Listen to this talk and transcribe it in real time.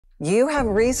You have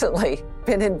recently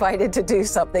been invited to do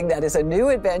something that is a new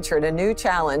adventure and a new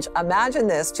challenge. Imagine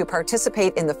this, to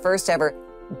participate in the first ever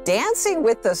Dancing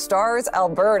with the Stars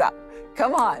Alberta.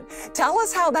 Come on, tell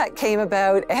us how that came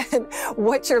about and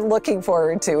what you're looking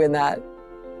forward to in that.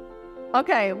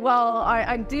 Okay, well,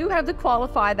 I do have to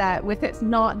qualify that with it's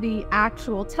not the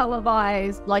actual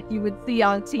televised, like you would see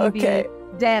on TV,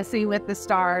 Dancing with the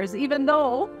Stars, even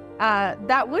though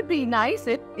that would be nice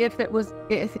if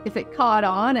it caught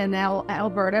on and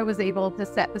Alberta was able to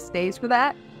set the stage for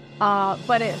that.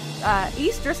 But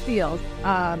Easter Seals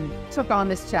took on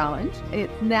this challenge.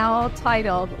 It's now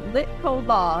titled Litco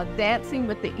Law Dancing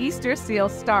with the Easter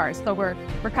Seals Stars. So we're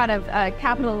kind of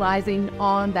capitalizing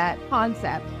on that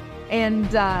concept. And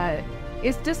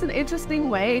it's just an interesting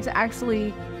way to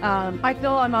actually, I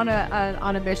feel I'm on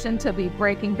a mission to be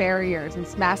breaking barriers and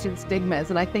smashing stigmas.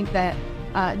 And I think that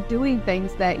doing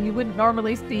things that you wouldn't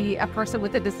normally see a person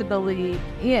with a disability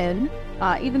in,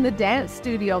 even the dance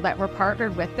studio that we're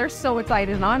partnered with, they're so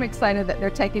excited, and I'm excited that they're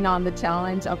taking on the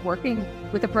challenge of working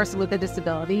with a person with a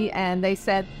disability. And they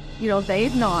said, you know,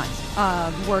 they've not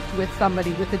worked with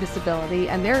somebody with a disability,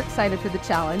 and they're excited for the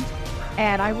challenge.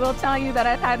 And I will tell you that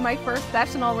I've had my first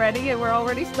session already, and we're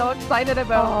already so excited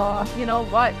about, you know,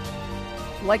 what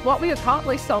we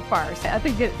accomplished so far. So I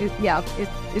think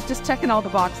it's just checking all the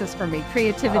boxes for me.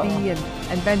 Creativity and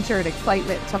adventure and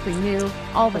excitement, something new,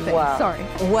 all the things. Wow. Sorry.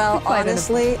 Well,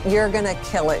 honestly, you're going to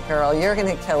kill it, girl. You're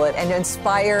going to kill it and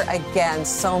inspire, again,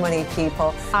 so many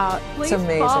people. Please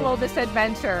follow this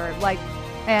adventure. Like,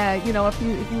 you know, if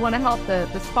you want to help the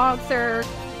sponsor,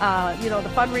 you know, the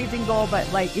fundraising goal,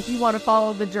 but like if you want to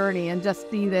follow the journey and just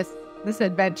see this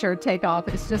adventure take off,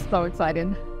 it's just so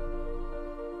exciting.